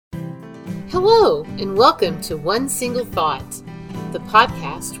Hello, and welcome to One Single Thought, the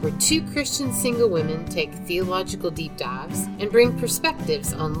podcast where two Christian single women take theological deep dives and bring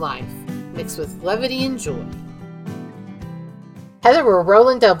perspectives on life, mixed with levity and joy. Heather, we're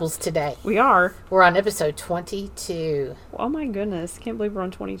rolling doubles today. We are. We're on episode 22. Oh my goodness, can't believe we're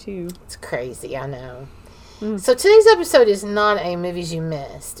on 22. It's crazy, I know. So today's episode is not a Movies You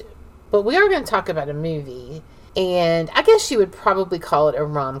Missed, but we are going to talk about a movie. And I guess you would probably call it a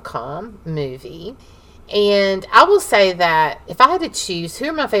rom-com movie. And I will say that if I had to choose who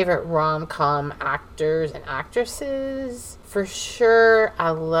are my favorite rom-com actors and actresses, for sure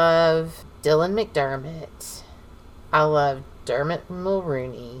I love Dylan McDermott. I love Dermot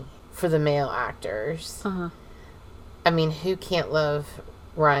Mulroney for the male actors. I mean, who can't love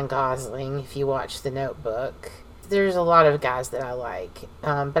Ryan Gosling if you watch The Notebook? There's a lot of guys that I like,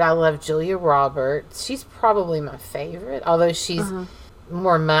 but I love Julia Roberts. She's probably my favorite, although she's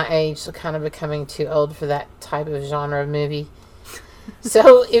more my age, so kind of becoming too old for that type of genre of movie.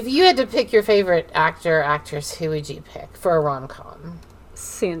 So if you had to pick your favorite actor or actress, who would you pick for a rom-com?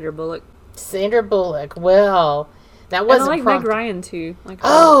 Sandra Bullock. Sandra Bullock. Well, that wasn't and I like Meg Ryan too. Like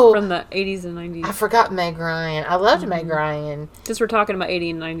from the 80s and 90s. I forgot Meg Ryan. I loved Meg Ryan. Just we're talking about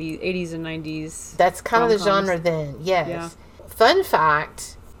 80s and 90s. That's kind rom-coms. of the genre then. Yes. Yeah. Fun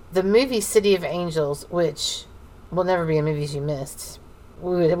fact, the movie City of Angels, which will never be a Movies You Missed.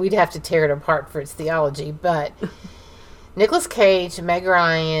 We'd have to tear it apart for its theology, but Nicolas Cage, Meg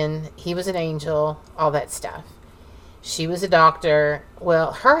Ryan, he was an angel, all that stuff. She was a doctor.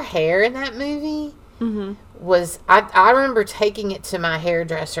 Well, her hair in that movie was, I remember taking it to my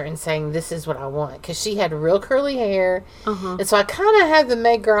hairdresser and saying, this is what I want, because she had real curly hair, and so I kind of have the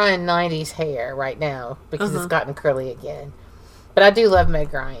Meg Ryan 90s hair right now, because it's gotten curly again. But I do love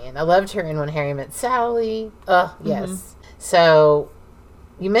Meg Ryan. I loved her in When Harry Met Sally. Yes. So,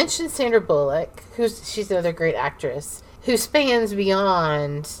 you mentioned Sandra Bullock, she's another great actress, who spans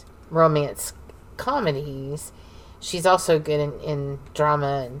beyond romance comedies. She's also good in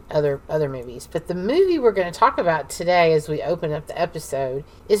drama and other movies. But the movie we're going to talk about today as we open up the episode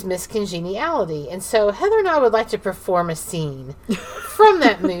is Miss Congeniality. And so Heather and I would like to perform a scene from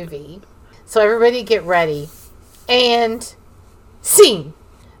that movie. So everybody get ready. And scene.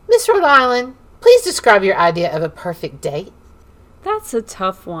 Miss Rhode Island, please describe your idea of a perfect date. That's a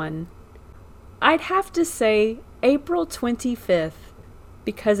tough one. I'd have to say April 25th,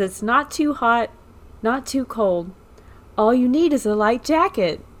 because it's not too hot, not too cold. All you need is a light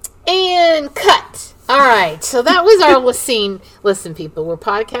jacket. And cut. All right. So that was our scene. Listen, people, we're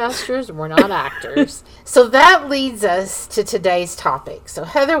podcasters. We're not actors. So that leads us to today's topic. So,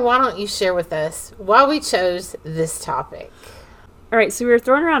 Heather, why don't you share with us why we chose this topic? All right. So we were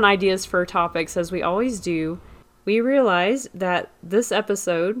throwing around ideas for topics, as we always do. We realized that this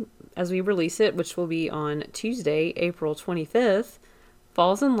episode, as we release it, which will be on Tuesday, April 25th,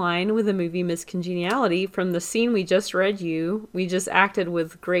 falls in line with the movie Miss Congeniality. From the scene we just read you, we just acted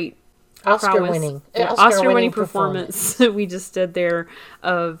with great Oscar-winning performance we just did there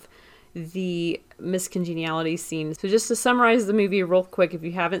of the Miss Congeniality scene. So just to summarize the movie real quick, if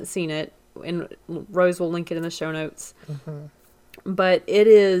you haven't seen it, and Rose will link it in the show notes, but it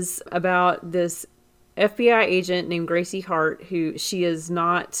is about this FBI agent named Gracie Hart, who she is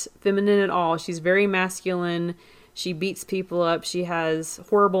not feminine at all. She's very masculine. She beats people up. She has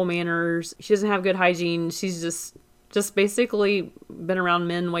horrible manners. She doesn't have good hygiene. She's just basically been around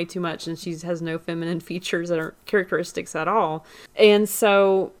men way too much, and she has no feminine features or characteristics at all. And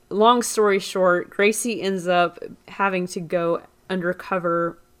so, long story short, Gracie ends up having to go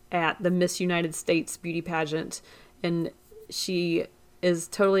undercover at the Miss United States beauty pageant, and she is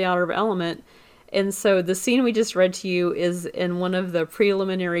totally out of her element. And so the scene we just read to you is in one of the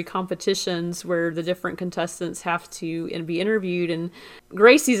preliminary competitions where the different contestants have to be interviewed. And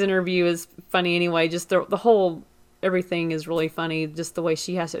Gracie's interview is funny anyway. Just the whole, everything is really funny. Just the way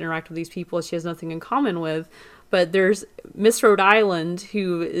she has to interact with these people she has nothing in common with. But there's Miss Rhode Island,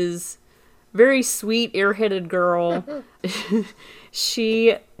 who is very sweet, airheaded girl.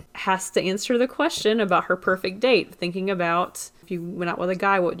 She has to answer the question about her perfect date, thinking about if you went out with a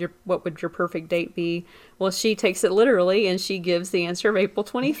guy, what would your perfect date be? Well, she takes it literally, and she gives the answer of April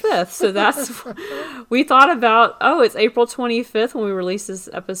 25th. So that's, we thought about, it's April 25th when we released this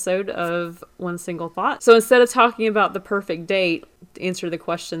episode of One Single Thought. So instead of talking about the perfect date, to answer the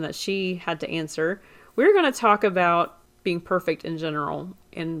question that she had to answer, we're going to talk about being perfect in general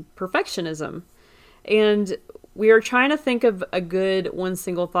and perfectionism. And we are trying to think of a good one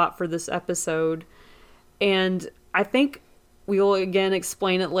single thought for this episode. And I think We will again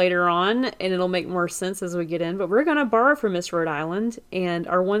explain it later on, and it'll make more sense as we get in. But we're going to borrow from Miss Rhode Island, and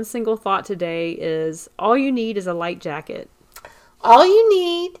our one single thought today is all you need is a light jacket. All you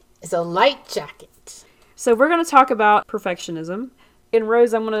need is a light jacket. So we're going to talk about perfectionism. And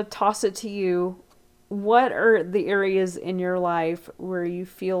Rose, I'm going to toss it to you. What are the areas in your life where you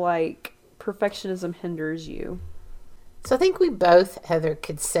feel like perfectionism hinders you? So I think we both, Heather,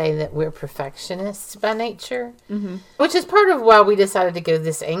 could say that we're perfectionists by nature, which is part of why we decided to go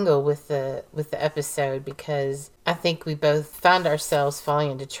this angle with the episode, because I think we both found ourselves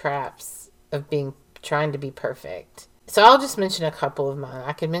falling into traps of trying to be perfect. So I'll just mention a couple of mine.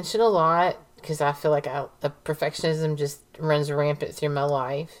 I could mention a lot because I feel like perfectionism just runs rampant through my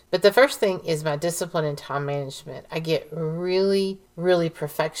life. But the first thing is my discipline and time management. I get really, really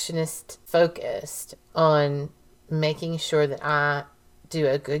perfectionist focused on making sure that I do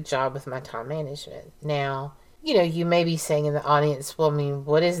a good job with my time management. Now, you may be saying in the audience, well, I mean,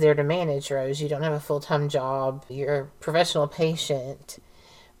 what is there to manage, Rose? You don't have a full-time job. You're a professional patient.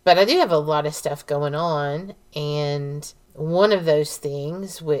 But I do have a lot of stuff going on, and one of those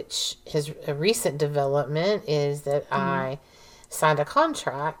things, which is a recent development, is that I signed a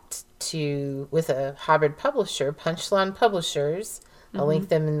contract with a hybrid publisher, Punchline Publishers. I'll link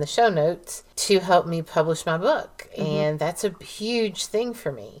them in the show notes, to help me publish my book. And that's a huge thing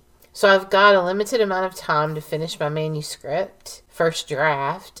for me. So I've got a limited amount of time to finish my manuscript, first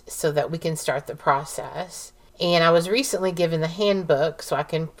draft, so that we can start the process. And I was recently given the handbook so I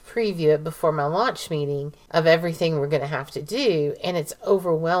can preview it before my launch meeting of everything we're going to have to do. And it's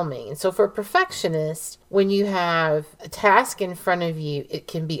overwhelming. And so for a perfectionist, when you have a task in front of you, it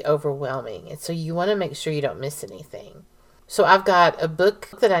can be overwhelming. And so you want to make sure you don't miss anything. So I've got a book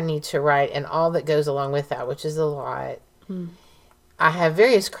that I need to write and all that goes along with that, which is a lot. I have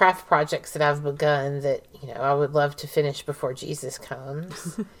various craft projects that I've begun that, I would love to finish before Jesus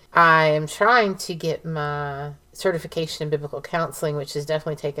comes. I am trying to get my certification in biblical counseling, which has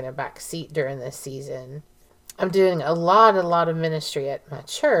definitely taken a back seat during this season. I'm doing a lot of ministry at my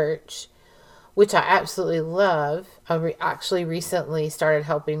church, which I absolutely love. I actually recently started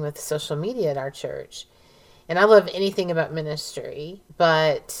helping with social media at our church. And I love anything about ministry,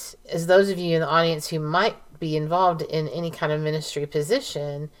 but as those of you in the audience who might be involved in any kind of ministry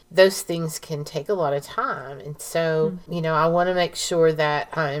position, those things can take a lot of time. And so, I want to make sure that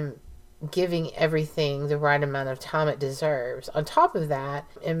I'm giving everything the right amount of time it deserves. On top of that,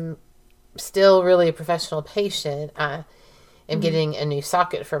 I'm still really a professional patient. I am getting a new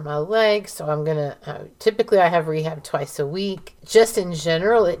socket for my leg, so I'm going to, typically I have rehab twice a week. Just in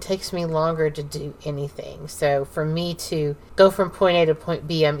general, it takes me longer to do anything. So for me to go from point A to point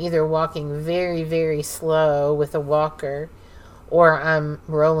B, I'm either walking very, very slow with a walker, or I'm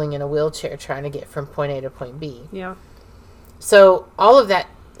rolling in a wheelchair trying to get from point A to point B. Yeah. So all of that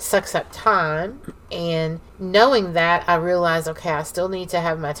sucks up time, and knowing that, I realize, okay, I still need to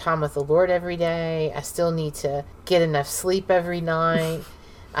have my time with the Lord every day. I still need to get enough sleep every night.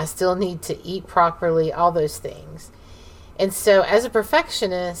 I still need to eat properly, all those things. And so as a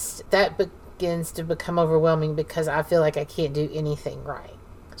perfectionist, that begins to become overwhelming because I feel like I can't do anything right.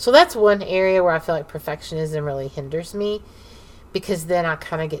 So that's one area where I feel like perfectionism really hinders me, because then I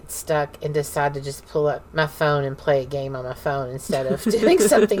kind of get stuck and decide to just pull up my phone and play a game on my phone instead of doing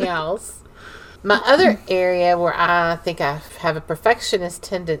something else. My other area where I think I have a perfectionist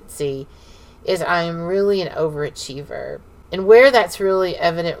tendency is I am really an overachiever. And where that's really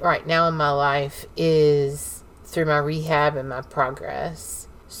evident right now in my life is through my rehab and my progress.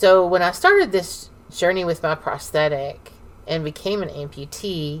 So when I started this journey with my prosthetic and became an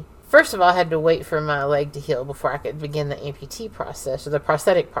amputee, first of all, I had to wait for my leg to heal before I could begin the amputee process, or the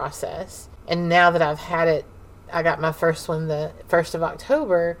prosthetic process. And now that I've had it, I got my first one the 1st of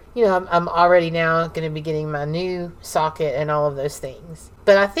October, I'm already now going to be getting my new socket and all of those things.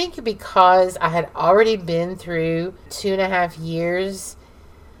 But I think because I had already been through 2.5 years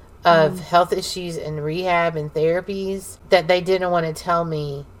of health issues and rehab and therapies, that they didn't want to tell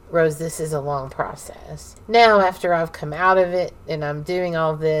me, Rose, this is a long process. Now, after I've come out of it and I'm doing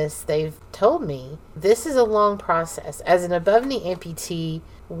all this, they've told me this is a long process. As an above-knee amputee,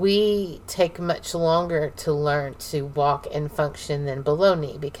 we take much longer to learn to walk and function than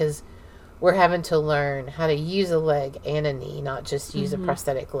below-knee, because we're having to learn how to use a leg and a knee, not just use a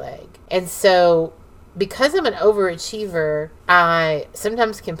prosthetic leg. And so, because I'm an overachiever, I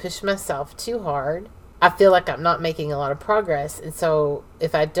sometimes can push myself too hard. I feel like I'm not making a lot of progress. And so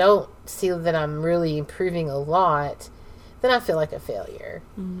if I don't see that I'm really improving a lot, then I feel like a failure.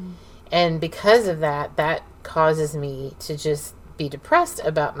 And because of that, that causes me to just be depressed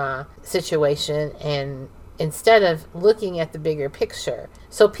about my situation, and instead of looking at the bigger picture.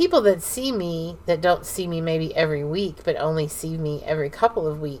 So people that see me, that don't see me maybe every week, but only see me every couple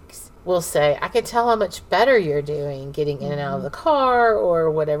of weeks, will say, I can tell how much better you're doing getting in and out of the car or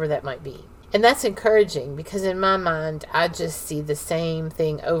whatever that might be. And that's encouraging because in my mind, I just see the same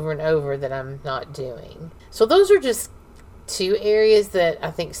thing over and over that I'm not doing. So those are just two areas that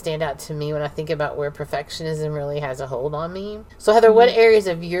I think stand out to me when I think about where perfectionism really has a hold on me. So Heather, what areas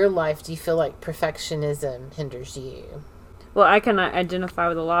of your life do you feel like perfectionism hinders you? Well, I can identify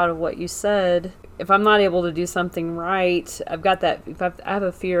with a lot of what you said. If I'm not able to do something right, I've got that. If I have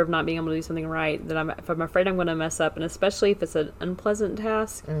a fear of not being able to do something right, that if I'm afraid I'm going to mess up, and especially if it's an unpleasant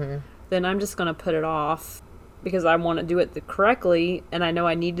task, then I'm just going to put it off because I want to do it correctly, and I know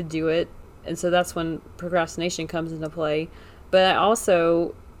I need to do it. And so that's when procrastination comes into play. But I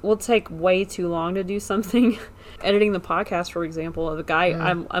also will take way too long to do something. Editing the podcast, for example, of a guy,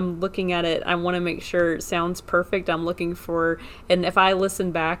 I'm looking at it. I want to make sure it sounds perfect. I'm looking for, and if I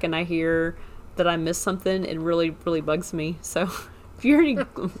listen back and I hear that I missed something, it really, really bugs me. So if you hear any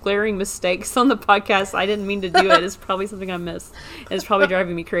glaring mistakes on the podcast, I didn't mean to do it. It's probably something I missed. And it's probably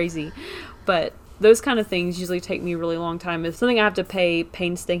driving me crazy. But those kind of things usually take me a really long time. It's something I have to pay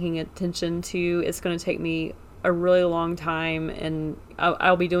painstaking attention to. It's going to take me a really long time, and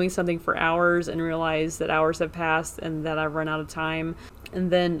I'll be doing something for hours and realize that hours have passed and that I've run out of time. And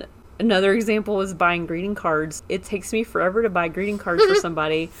then another example is buying greeting cards. It takes me forever to buy greeting cards for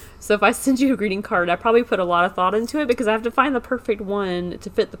somebody. So if I send you a greeting card, I probably put a lot of thought into it because I have to find the perfect one to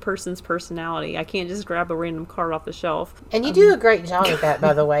fit the person's personality. I can't just grab a random card off the shelf. And you do a great job at that,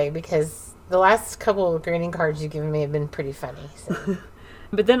 by the way, because the last couple of greeting cards you've given me have been pretty funny. So.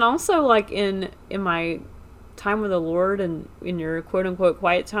 But then also, like, in my time with the Lord and in your quote-unquote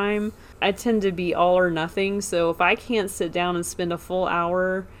quiet time, I tend to be all or nothing. So if I can't sit down and spend a full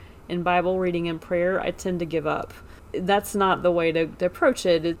hour in Bible reading and prayer, I tend to give up. That's not the way to approach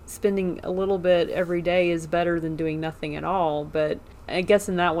it. Spending a little bit every day is better than doing nothing at all. But I guess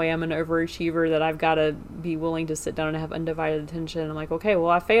in that way, I'm an overachiever that I've got to be willing to sit down and have undivided attention. I'm like, okay, well,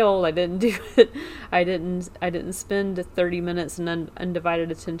 I failed. I didn't do it. I didn't spend 30 minutes in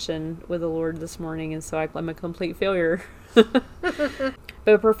undivided attention with the Lord this morning, and so I'm a complete failure. But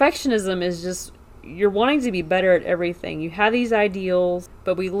perfectionism is just, you're wanting to be better at everything. You have these ideals,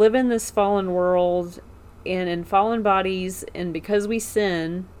 but we live in this fallen world and in fallen bodies, and because we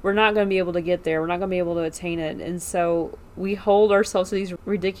sin, we're not going to be able to get there. We're not going to be able to attain it. And so we hold ourselves to these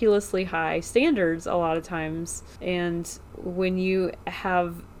ridiculously high standards a lot of times. And when you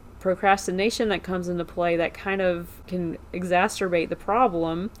have procrastination that comes into play, that kind of can exacerbate the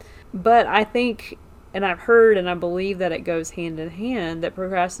problem. But I think, and I've heard and I believe that it goes hand in hand, that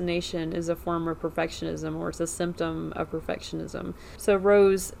procrastination is a form of perfectionism, or it's a symptom of perfectionism. So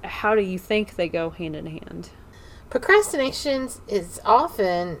Rose, how do you think they go hand in hand? Procrastination is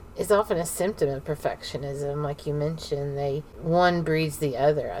often a symptom of perfectionism. Like you mentioned, one breeds the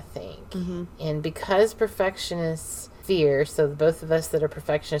other, I think. Mm-hmm. And because perfectionists fear, so both of us that are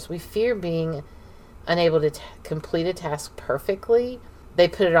perfectionists, we fear being unable to complete a task perfectly. They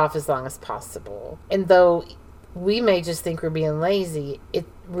put it off as long as possible. And though we may just think we're being lazy, it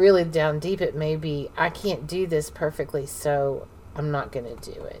really down deep, it may be, I can't do this perfectly, so I'm not going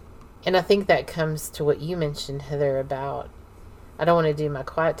to do it. And I think that comes to what you mentioned, Heather, about I don't want to do my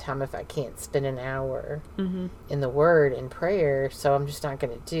quiet time if I can't spend an hour in the Word and prayer, so I'm just not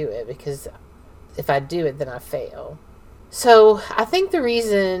going to do it, because if I do it, then I fail. So I think the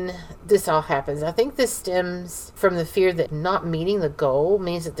reason this all happens, I think this stems from the fear that not meeting the goal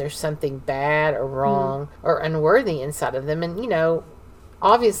means that there's something bad or wrong or unworthy inside of them. And,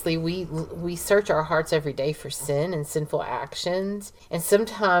 obviously we search our hearts every day for sin and sinful actions. And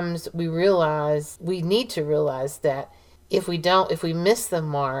sometimes we need to realize that if we miss the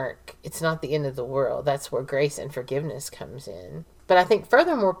mark, it's not the end of the world. That's where grace and forgiveness comes in. But I think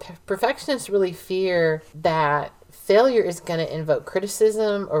furthermore, perfectionists really fear that failure is going to invoke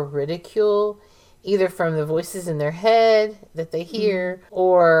criticism or ridicule, either from the voices in their head that they hear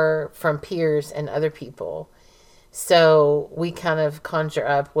or from peers and other people. So we kind of conjure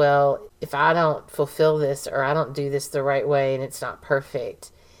up, well, if I don't fulfill this or I don't do this the right way and it's not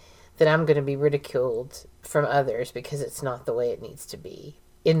perfect, then I'm going to be ridiculed from others because it's not the way it needs to be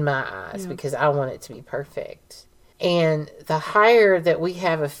in my eyes, because I want it to be perfect. And the higher that we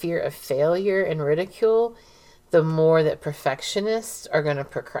have a fear of failure and ridicule, the more that perfectionists are going to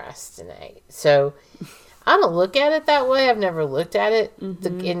procrastinate. So I don't look at it that way. I've never looked at it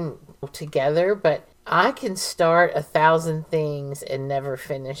together, but I can start 1,000 things and never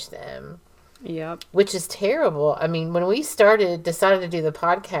finish them. Yep. Which is terrible. I mean, when we decided to do the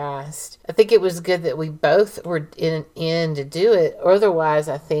podcast, I think it was good that we both were in to do it. Otherwise,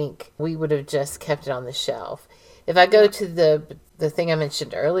 I think we would have just kept it on the shelf. If I go to the thing I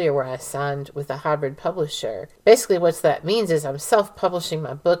mentioned earlier where I signed with a hybrid publisher, basically what that means is I'm self-publishing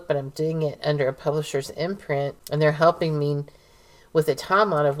my book, but I'm doing it under a publisher's imprint, and they're helping me with a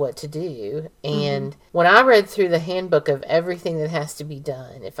timeline of what to do. And when I read through the handbook of everything that has to be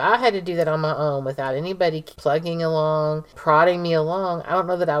done, if I had to do that on my own without anybody plugging along, prodding me along, I don't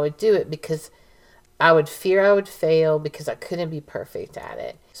know that I would do it, because I would fear I would fail because I couldn't be perfect at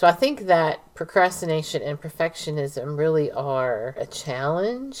it. So I think that procrastination and perfectionism really are a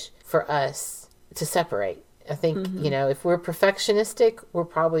challenge for us to separate. I think, if we're perfectionistic, we're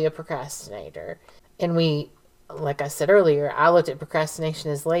probably a procrastinator. And like I said earlier, I looked at procrastination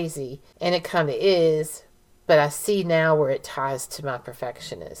as lazy, and it kind of is, but I see now where it ties to my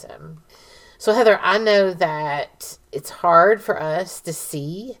perfectionism. So Heather, I know that it's hard for us to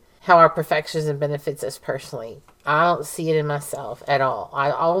see how our perfectionism benefits us personally. I don't see it in myself at all.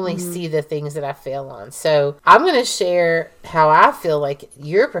 I only see the things that I fail on. So I'm going to share how I feel like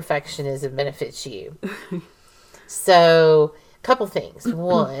your perfectionism benefits you. So a couple things.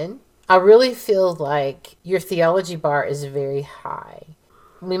 One, I really feel like your theology bar is very high.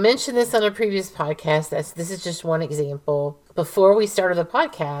 We mentioned this on a previous podcast. This is just one example. Before we started the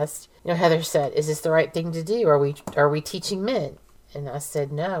podcast, Heather said, "Is this the right thing to do? Are we teaching men?" And I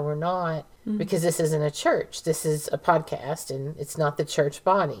said, "No, we're not, because this isn't a church. This is a podcast, and it's not the church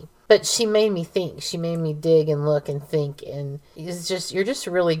body." But she made me think. She made me dig and look and think. And you're just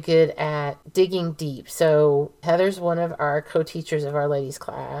really good at digging deep. So Heather's one of our co-teachers of Our Ladies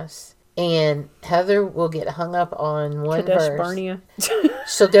class. And Heather will get hung up on one Kadesh verse. Barnea.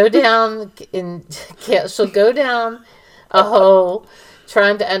 She'll go down a hole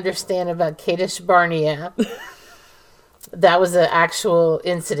trying to understand about Kadesh Barnea. That was an actual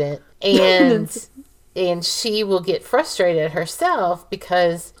incident. And she will get frustrated herself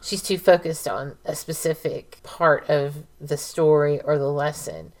because she's too focused on a specific part of the story or the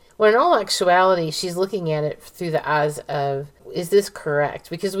lesson. When in all actuality, she's looking at it through the eyes of, is this correct?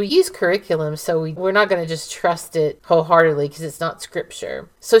 Because we use curriculum, so we're not going to just trust it wholeheartedly because it's not scripture.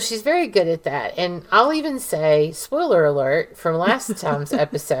 So she's very good at that. And I'll even say, spoiler alert, from last time's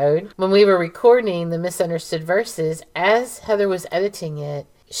episode, when we were recording the misunderstood verses, as Heather was editing it,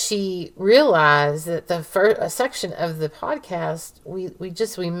 she realized that the first section of the podcast,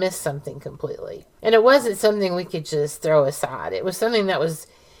 we missed something completely. And it wasn't something we could just throw aside. It was something that was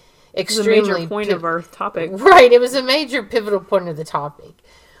extremely a major point of our topic. Right. It was a major pivotal point of the topic.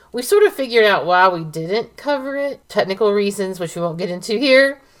 We sort of figured out why we didn't cover it. Technical reasons, which we won't get into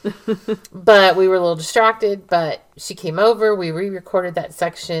here. But we were a little distracted. But she came over. We re-recorded that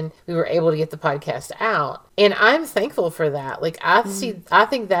section. We were able to get the podcast out. And I'm thankful for that. Like, I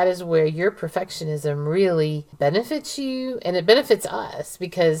think that is where your perfectionism really benefits you. And it benefits us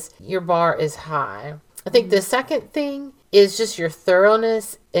because your bar is high. I think the second thing is just your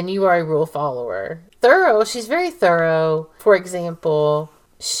thoroughness, and you are a rule follower. She's very thorough. For example,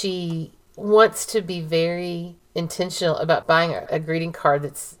 she wants to be very intentional about buying a greeting card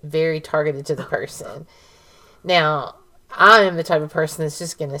that's very targeted to the person. Now, I am the type of person that's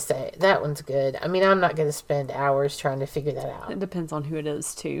just going to say, that one's good. I mean, I'm not going to spend hours trying to figure that out. It depends on who it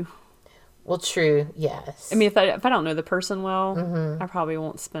is, too. Well, true, yes. I mean, if I don't know the person well, I probably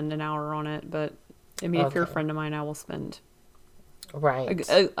won't spend an hour on it, but I mean, if you're a friend of mine, I will spend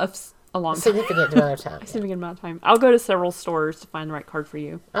a long significant amount of time. Significant amount of time. I'll go to several stores to find the right card for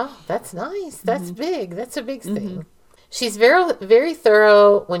you. Oh, that's nice. That's big. That's a big thing. She's very, very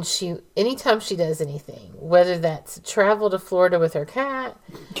thorough anytime she does anything, whether that's travel to Florida with her cat,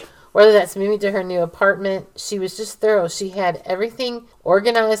 whether that's moving to her new apartment. She was just thorough. She had everything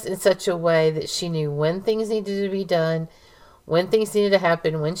organized in such a way that she knew when things needed to be done, when things needed to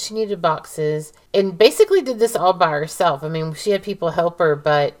happen, when she needed boxes, and basically did this all by herself. I mean, she had people help her,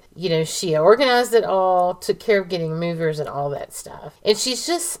 but, she organized it all, took care of getting movers and all that stuff. And she's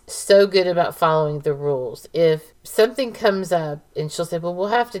just so good about following the rules. If something comes up and she'll say, well, we'll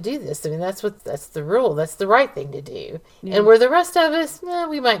have to do this. I mean, that's the rule. That's the right thing to do. Yeah. And where the rest of us,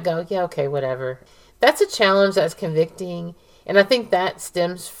 we might go, yeah, okay, whatever. That's a challenge that's convicting. And I think that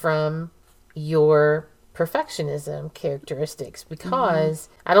stems from your perfectionism characteristics, because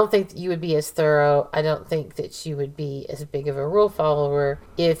I don't think that you would be as thorough. I don't think that you would be as big of a rule follower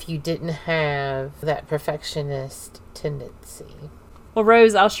if you didn't have that perfectionist tendency. Well,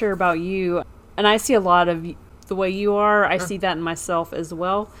 Rose, I'll share about you. And I see a lot of the way you are. I see that in myself as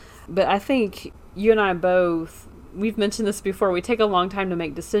well. But I think you and I both we've mentioned this before, we take a long time to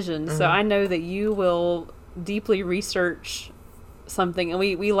make decisions. So I know that you will deeply research something, and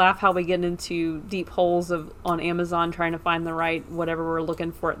we laugh how we get into deep holes on Amazon trying to find the right whatever we're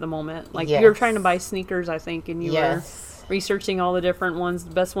looking for at the moment. Like you were trying to buy sneakers, I think, and you were researching all the different ones,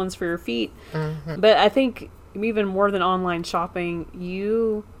 the best ones for your feet. But I think even more than online shopping,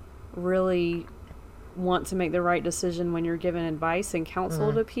 you really want to make the right decision when you're giving advice and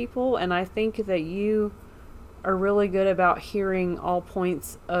counsel to people. And I think that you are really good about hearing all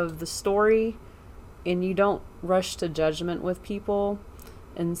points of the story, and you don't rush to judgment with people.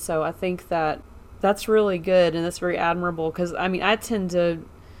 And so I think that that's really good, and that's very admirable, because I mean, I tend to,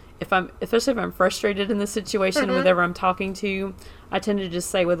 especially if I'm frustrated in the situation with whoever I'm talking to, I tend to just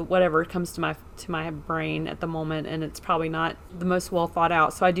say with whatever comes to my brain at the moment, and it's probably not the most well thought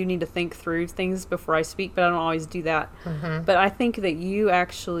out. So I do need to think through things before I speak, but I don't always do that. But I think that you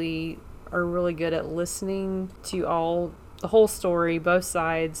actually are really good at listening to the whole story, both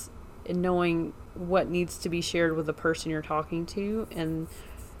sides, and knowing what needs to be shared with the person you're talking to, and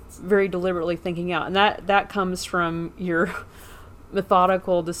very deliberately thinking out. And that comes from your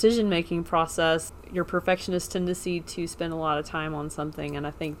methodical decision-making process, your perfectionist tendency to spend a lot of time on something. And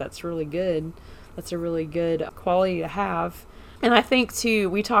I think that's really good. That's a really good quality to have. And I think, too,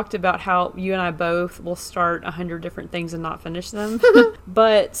 we talked about how you and I both will start 100 different things and not finish them.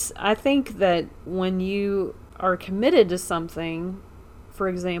 But I think that when you are committed to something, for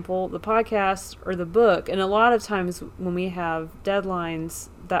example, the podcast or the book, and a lot of times when we have deadlines,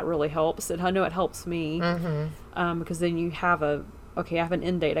 that really helps. And I know it helps me, because then you have I have an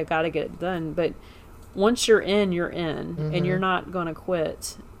end date. I got to get it done. But once you're in, and you're not going to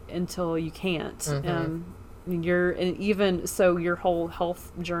quit until you can't. And even so, your whole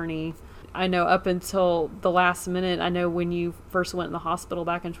health journey, I know up until the last minute, I know when you first went in the hospital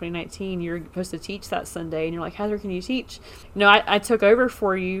back in 2019, you're supposed to teach that Sunday, and you're like, Heather, can you teach? I took over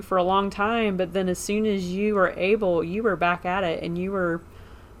for you for a long time, but then as soon as you were able, you were back at it, and you were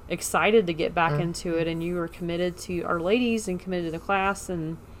excited to get back into it, and you were committed to Our Ladies and committed to class.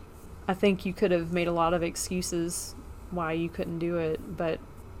 And I think you could have made a lot of excuses why you couldn't do it, but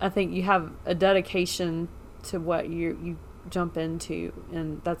I think you have a dedication to what you jump into,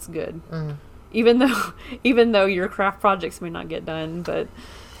 and that's good. Even though your craft projects may not get done, but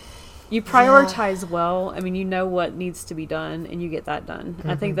you prioritize well. I mean, you know what needs to be done, and you get that done.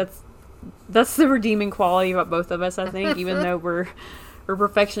 I think that's the redeeming quality about both of us. I think even though we're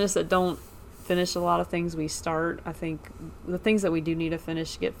perfectionists that don't finish a lot of things we start, I think the things that we do need to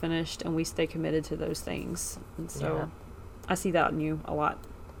finish get finished, and we stay committed to those things. And so I see that in you a lot.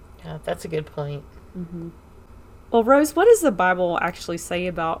 Yeah, that's a good point. Well, Rose, what does the Bible actually say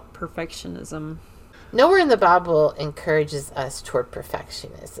about perfectionism? Nowhere in the Bible encourages us toward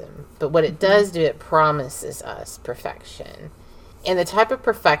perfectionism, but what it does do, it promises us perfection. And the type of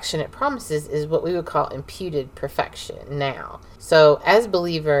perfection it promises is what we would call imputed perfection now. So as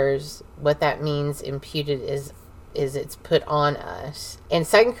believers, what that means, imputed, is it's put on us. And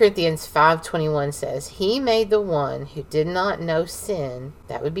 2 Corinthians 5:21 says, He made the one who did not know sin,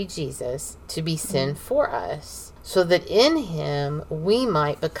 that would be Jesus, to be sin for us, so that in him we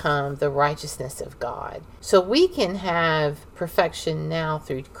might become the righteousness of God. So we can have perfection now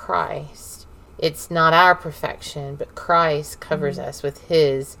through Christ. It's not our perfection, but Christ covers us with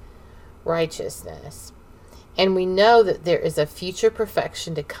his righteousness. And we know that there is a future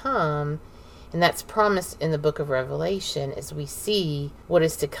perfection to come, and that's promised in the book of Revelation as we see what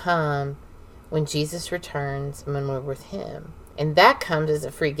is to come when Jesus returns and when we're with him. And that comes as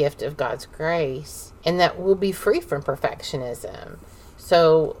a free gift of God's grace, and that we'll be free from perfectionism.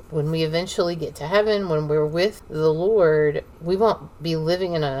 So when we eventually get to heaven, when we're with the Lord, we won't be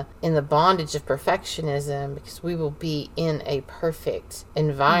living in the bondage of perfectionism, because we will be in a perfect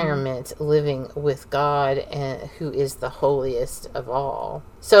environment, living with God, and who is the holiest of all.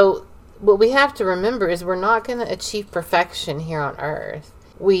 So what we have to remember is we're not going to achieve perfection here on earth.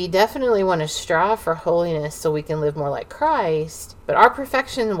 We definitely want to strive for holiness so we can live more like Christ, but our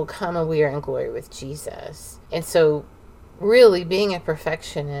perfection will come when we are in glory with Jesus. And so really being a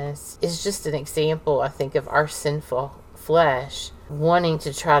perfectionist is just an example, I think, of our sinful flesh wanting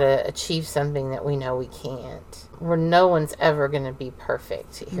to try to achieve something that we know we can't. Where no one's ever going to be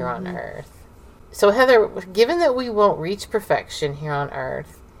perfect here on earth. So Heather, given that we won't reach perfection here on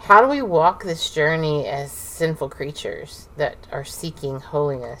earth, how do we walk this journey as sinful creatures that are seeking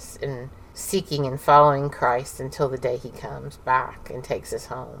holiness and seeking and following Christ until the day he comes back and takes us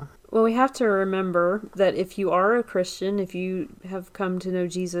home? Well, we have to remember that if you are a Christian, if you have come to know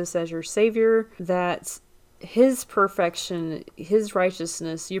Jesus as your Savior, that his perfection, his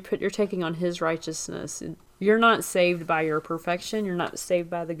righteousness, you're taking on his righteousness. You're not saved by your perfection. You're not saved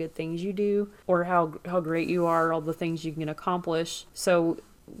by the good things you do or how great you are, all the things you can accomplish. So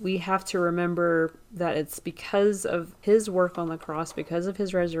we have to remember that it's because of his work on the cross, because of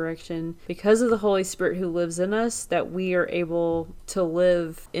his resurrection, because of the Holy Spirit who lives in us, that we are able to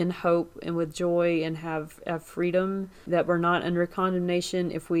live in hope and with joy and have freedom, that we're not under condemnation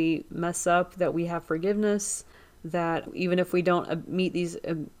if we mess up, that we have forgiveness, that even if we don't meet these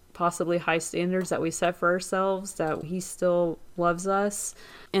possibly high standards that we set for ourselves, that he still loves us.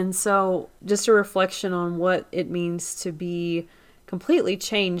 And so just a reflection on what it means to be completely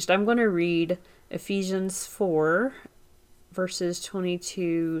changed. I'm going to read Ephesians 4, verses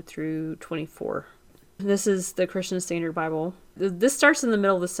 22 through 24. This is the Christian Standard Bible. This starts in the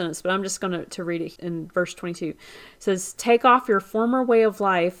middle of the sentence, but I'm just going to read it in verse 22. It says, "Take off your former way of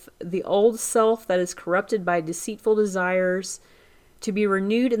life, the old self that is corrupted by deceitful desires, to be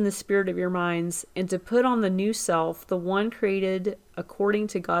renewed in the spirit of your minds, and to put on the new self, the one created according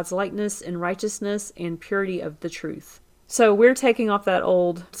to God's likeness in righteousness and purity of the truth." So we're taking off that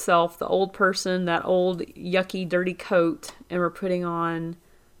old self, the old person, that old yucky, dirty coat, and we're putting on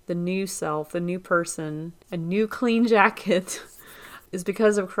the new self, the new person, a new clean jacket. It's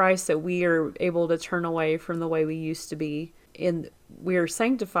because of Christ that we are able to turn away from the way we used to be. And we are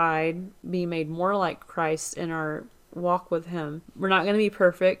sanctified, being made more like Christ in our walk with him. We're not going to be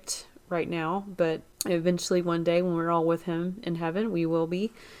perfect right now, but eventually one day when we're all with him in heaven, we will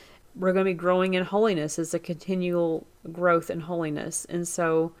be. We're going to be growing in holiness. It's a continual growth in holiness. And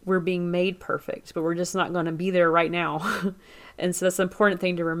so we're being made perfect, but we're just not going to be there right now. And so that's an important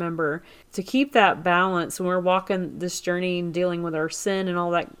thing to remember. To keep that balance when we're walking this journey and dealing with our sin and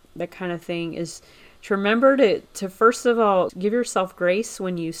all that kind of thing, is to remember to first of all, give yourself grace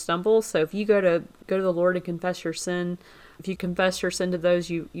when you stumble. So if you go to the Lord and confess your sin, if you confess your sin to those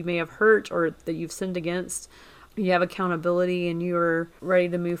you may have hurt or that you've sinned against, you have accountability and you're ready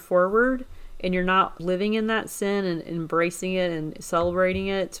to move forward, and you're not living in that sin and embracing it and celebrating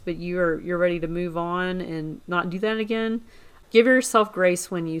it, but you're ready to move on and not do that again. Give yourself grace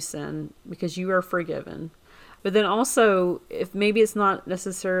when you sin, because you are forgiven. But then also, if maybe it's not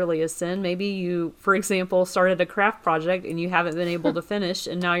necessarily a sin, maybe you, for example, started a craft project and you haven't been able to finish,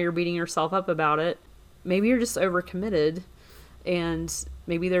 and now you're beating yourself up about it. Maybe you're just overcommitted, and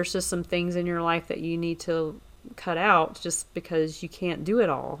maybe there's just some things in your life that you need to cut out just because you can't do it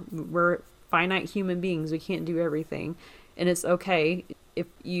all. We're finite human beings. We can't do everything. And it's okay if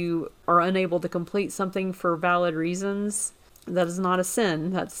you are unable to complete something for valid reasons. That is not a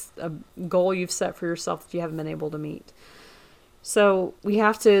sin. That's a goal you've set for yourself that you haven't been able to meet. So we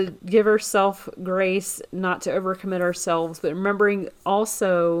have to give ourselves grace not to overcommit ourselves, but remembering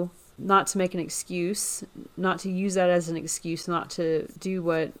also not to make an excuse, not to use that as an excuse not to do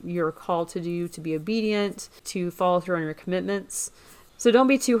what you're called to do, to be obedient, to follow through on your commitments. So don't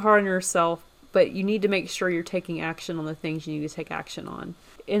be too hard on yourself, but you need to make sure you're taking action on the things you need to take action on.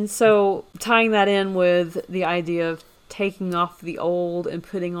 And so tying that in with the idea of taking off the old and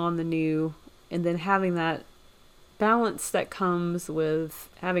putting on the new, and then having that balance that comes with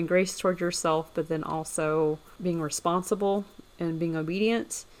having grace toward yourself, but then also being responsible and being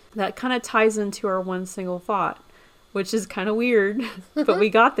obedient. That kind of ties into our one single thought, which is kind of weird, but we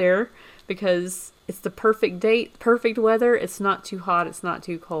got there because it's the perfect date, perfect weather. It's not too hot. It's not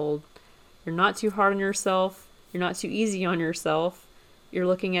too cold. You're not too hard on yourself. You're not too easy on yourself. You're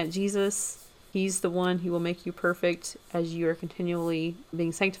looking at Jesus. He's the one who will make you perfect as you are continually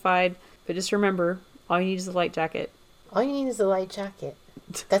being sanctified. But just remember, all you need is a light jacket. All you need is a light jacket.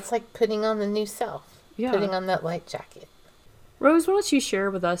 That's like putting on the new self. Yeah. Putting on that light jacket. Rose, why don't you share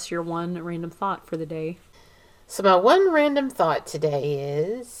with us your one random thought for the day? So my one random thought today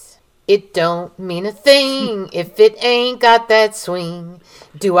is, it don't mean a thing if it ain't got that swing.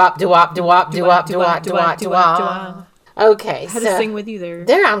 Do-wop, do-wop, do-wop, do-wop, do-wop, do-wop, do-wop. Okay, I had to sing with you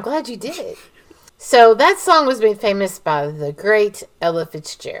there. I'm glad you did. So that song was made famous by the great Ella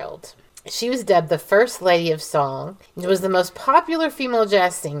Fitzgerald. She was dubbed the First Lady of Song. She was the most popular female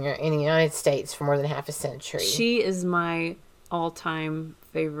jazz singer in the United States for more than half a century. She is my all-time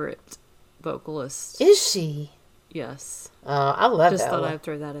favorite vocalist. Is she? Yes. I love Just Ella. thought I'd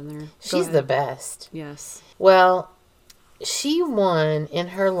throw that in there. She's the best. Yes. Well, she won in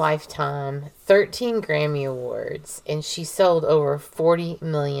her lifetime 13 Grammy Awards, and she sold over 40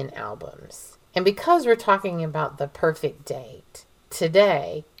 million albums. And because we're talking about the perfect date,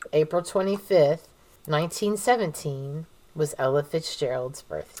 today, April 25th, 1917, was Ella Fitzgerald's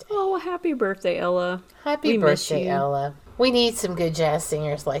birthday. Oh, happy birthday, Ella. Happy We miss birthday, you. Ella. We need some good jazz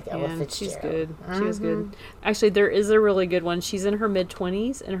singers like Ella And she's Fitzgerald. good. She was good. Actually, there is a really good one. She's in her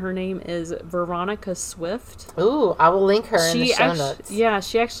mid-20s, and her name is Veronica Swift. Ooh, I will link her in the show notes. Yeah,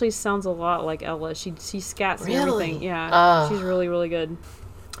 she actually sounds a lot like Ella. She scats and Really? everything. Yeah, she's really, really good.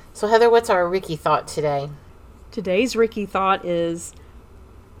 So, Heather, what's our Ricky thought today? Today's Ricky thought is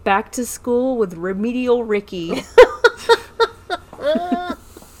back to school with Remedial Ricky.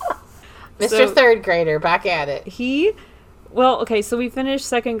 Mr. Third Grader, back at it. Well, okay, so we finished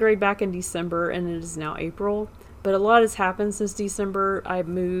second grade back in December, and it is now April. But a lot has happened since December. I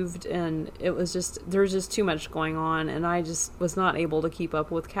moved, and there's just too much going on, and I just was not able to keep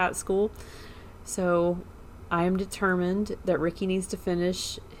up with cat school. So I am determined that Ricky needs to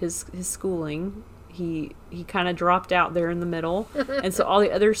finish his schooling. He kind of dropped out there in the middle, and so all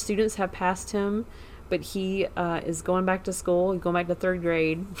the other students have passed him, but he is going back to school. He's going back to third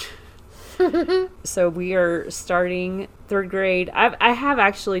grade. So we are starting third grade. I have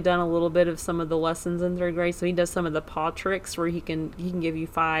actually done a little bit of some of the lessons in third grade. So he does some of the paw tricks where he can give you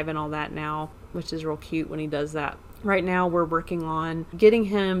 5 and all that now, which is real cute when he does that. Right now we're working on getting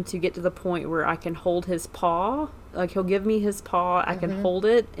him to get to the point where I can hold his paw. Like he'll give me his paw, I can hold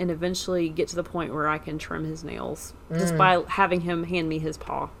it, and eventually get to the point where I can trim his nails just by having him hand me his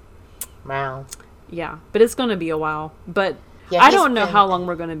paw. Wow. Yeah, but it's going to be a while. But yeah, I don't know how long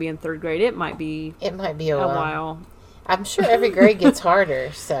we're going to be in third grade. It might be a while. I'm sure every grade gets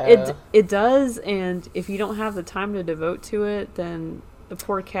harder. So it does, and if you don't have the time to devote to it, then the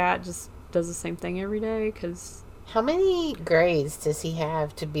poor cat just does the same thing every day. Because how many grades does he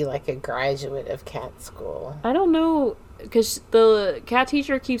have to be like a graduate of cat school? I don't know, because the cat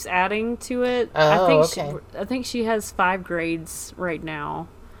teacher keeps adding to it. Oh, I think she has 5 grades right now.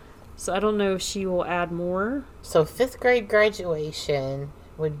 So I don't know if she will add more. So 5th grade graduation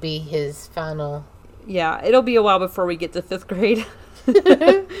would be his final. Yeah, it'll be a while before we get to 5th grade.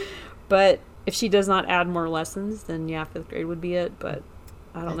 But if she does not add more lessons, then yeah, 5th grade would be it. But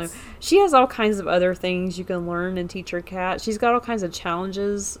I don't know. She has all kinds of other things you can learn and teach her cat. She's got all kinds of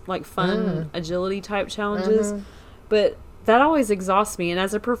challenges, like fun agility type challenges. But that always exhausts me. And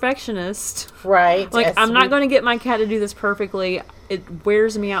as a perfectionist, right? Like I'm not going to get my cat to do this perfectly. It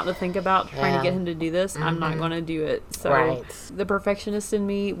wears me out to think about trying to get him to do this. I'm not going to do it. So the perfectionist in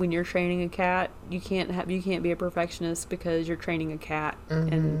me, when you're training a cat, you can't be a perfectionist because you're training a cat,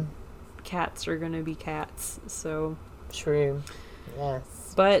 and cats are going to be cats. So true.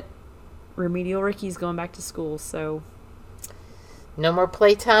 Yes. But Remedial Ricky's going back to school, so no more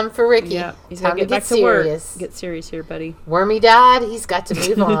playtime for Ricky. Yeah, he's time to get back serious. To work. Get serious here, buddy. Wormy died. He's got to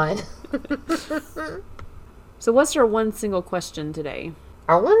move on. So what's our one single question today?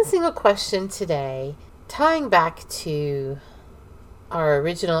 Our one single question today, tying back to our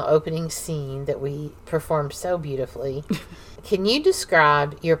original opening scene that we performed so beautifully. Can you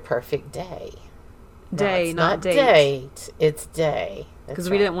describe your perfect day? Day, no, not date. Date. It's day. Because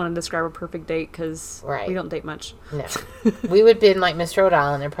we didn't want to describe a perfect date because we don't date much. No. We would have been like Miss Rhode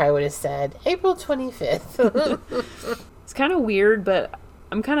Island and probably would have said April 25th. It's kind of weird, but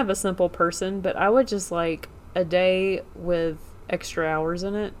I'm kind of a simple person, but I would just like a day with extra hours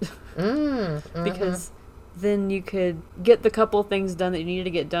in it. Because then you could get the couple things done that you needed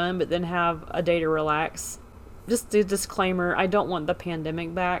to get done, but then have a day to relax. Just a disclaimer, I don't want the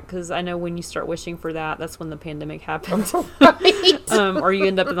pandemic back, because I know when you start wishing for that, that's when the pandemic happens. Right. Or you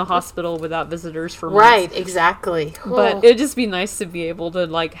end up in the hospital without visitors for months. Right, exactly. But it'd just be nice to be able to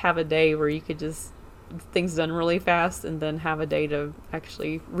like have a day where you could just things done really fast, and then have a day to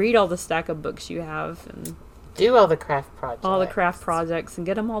actually read all the stack of books you have and do all the craft projects. And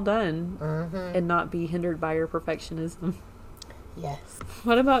get them all done and not be hindered by your perfectionism. Yes.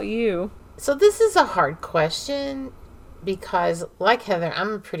 What about you? So this is a hard question because, like Heather,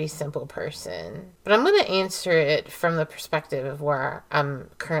 I'm a pretty simple person. But I'm going to answer it from the perspective of where I'm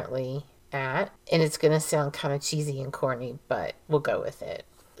currently at. And it's going to sound kind of cheesy and corny, but we'll go with it.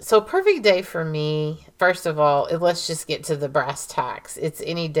 So perfect day for me, first of all, let's just get to the brass tacks. It's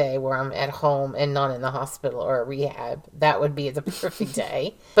any day where I'm at home and not in the hospital or a rehab. That would be the perfect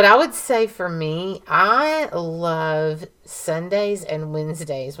day. But I would say for me, I love Sundays and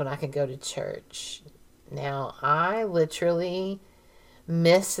Wednesdays when I can go to church. Now, I literally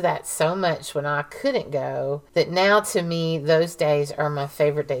missed that so much when I couldn't go that now to me, those days are my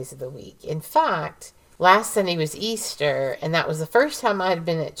favorite days of the week. In fact, last Sunday was Easter, and that was the first time I had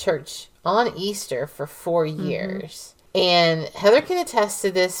been at church on Easter for 4 years. And Heather can attest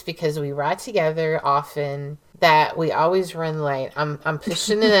to this because we ride together often, that we always run late. I'm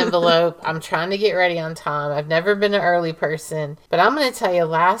pushing an envelope. I'm trying to get ready on time. I've never been an early person. But I'm going to tell you,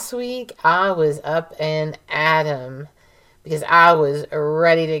 last week I was up and at 'em because I was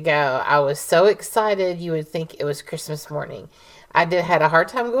ready to go. I was so excited you would think it was Christmas morning. I had a hard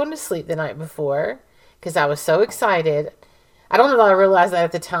time going to sleep the night before because I was so excited. I don't know that I realized that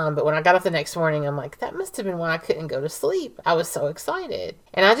at the time, but when I got up the next morning, I'm like, that must have been why I couldn't go to sleep. I was so excited.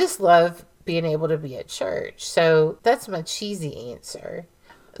 And I just love being able to be at church. So that's my cheesy answer.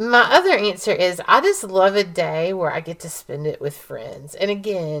 My other answer is I just love a day where I get to spend it with friends. And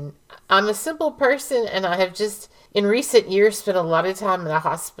again, I'm a simple person, and I have just in recent years spent a lot of time in a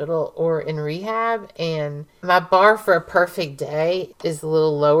hospital or in rehab, and my bar for a perfect day is a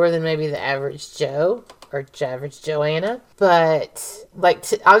little lower than maybe the average Joe or average Joanna. But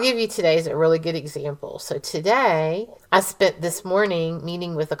I'll give you today's a really good example. So today I spent this morning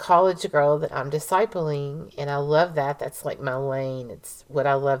meeting with a college girl that I'm discipling, and I love that. That's like my lane. It's what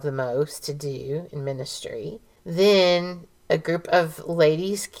I love the most to do in ministry. Then a group of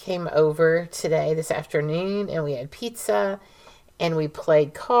ladies came over this afternoon, and we had pizza, and we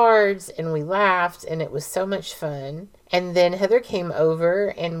played cards, and we laughed, and it was so much fun. And then Heather came over,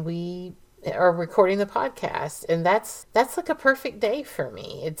 and we are recording the podcast, and that's like a perfect day for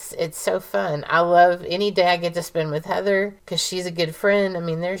me. It's so fun. I love any day I get to spend with Heather because she's a good friend. I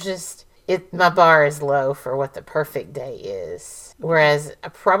mean, my bar is low for what the perfect day is. Whereas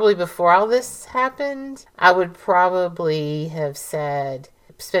probably before all this happened, I would probably have said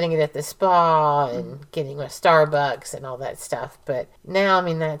spending it at the spa and getting a Starbucks and all that stuff. But now, I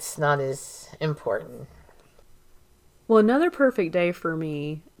mean, that's not as important. Well, another perfect day for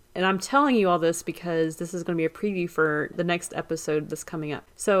me, and I'm telling you all this because this is going to be a preview for the next episode that's coming up.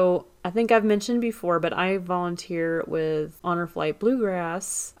 So I think I've mentioned before, but I volunteer with Honor Flight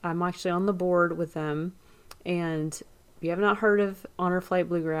Bluegrass. I'm actually on the board with them. And if you have not heard of Honor Flight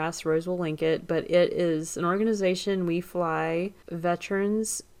Bluegrass, Rose will link it. But it is an organization. We fly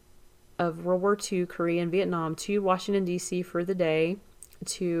veterans of World War II, Korea, and Vietnam to Washington, D.C. for the day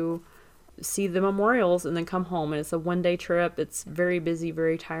to see the memorials and then come home. And it's a one-day trip. It's very busy,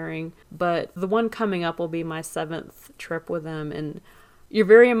 very tiring. But the one coming up will be my 7th trip with them. And you're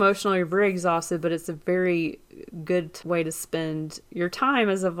very emotional, you're very exhausted, but it's a very good way to spend your time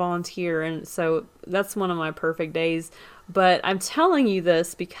as a volunteer. And so that's one of my perfect days. But I'm telling you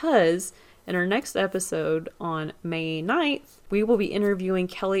this because in our next episode on May 9th, we will be interviewing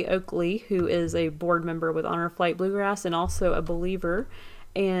Kelly Oakley, who is a board member with Honor Flight Bluegrass and also a believer.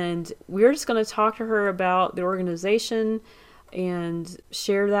 And we're just going to talk to her about the organization and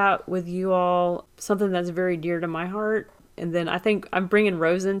share that with you all, something that's very dear to my heart. And then I think I'm bringing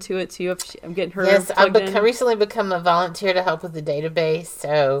Rose into it too. I'm getting her. Yes, I've recently become a volunteer to help with the database.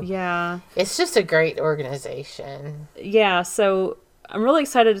 So yeah, it's just a great organization. Yeah, so I'm really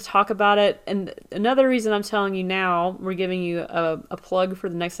excited to talk about it. And another reason I'm telling you now, we're giving you a plug for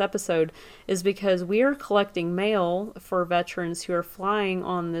the next episode, is because we are collecting mail for veterans who are flying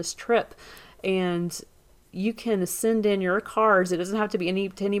on this trip. And you can send in your cards. It doesn't have to be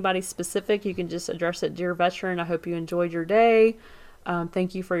to anybody specific. You can just address it, Dear Veteran, I hope you enjoyed your day.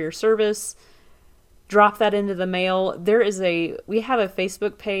 Thank you for your service. Drop that into the mail. We have a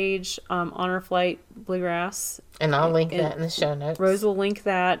Facebook page, Honor Flight Bluegrass. And I'll link that in the show notes. Rose will link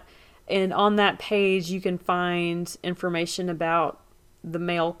that. And on that page, you can find information about the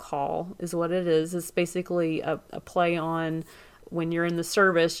mail call is what it is. It's basically a play on when you're in the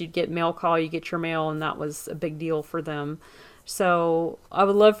service, you'd get mail call, you get your mail, and that was a big deal for them. So I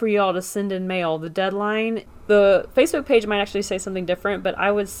would love for you all to send in mail. The deadline, the Facebook page might actually say something different, but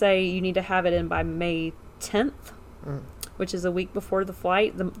I would say you need to have it in by May 10th, which is a week before the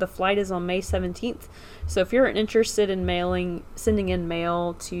flight. The flight is on May 17th. So if you're interested in sending in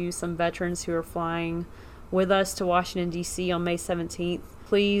mail to some veterans who are flying with us to Washington, D.C. on May 17th,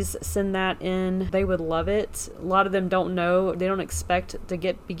 please send that in. They would love it. A lot of them don't know. They don't expect to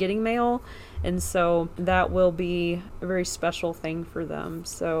be getting mail. And so that will be a very special thing for them.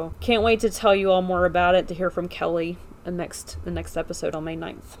 So can't wait to tell you all more about it, to hear from Kelly the next episode on May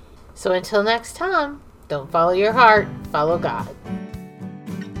 9th. So until next time, don't follow your heart, follow God.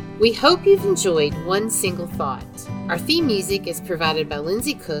 We hope you've enjoyed One Single Thought. Our theme music is provided by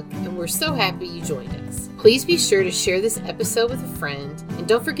Lindsay Cook, and we're so happy you joined us. Please be sure to share this episode with a friend, and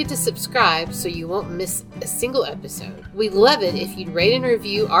don't forget to subscribe so you won't miss a single episode. We'd love it if you'd rate and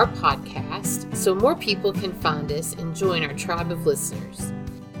review our podcast so more people can find us and join our tribe of listeners.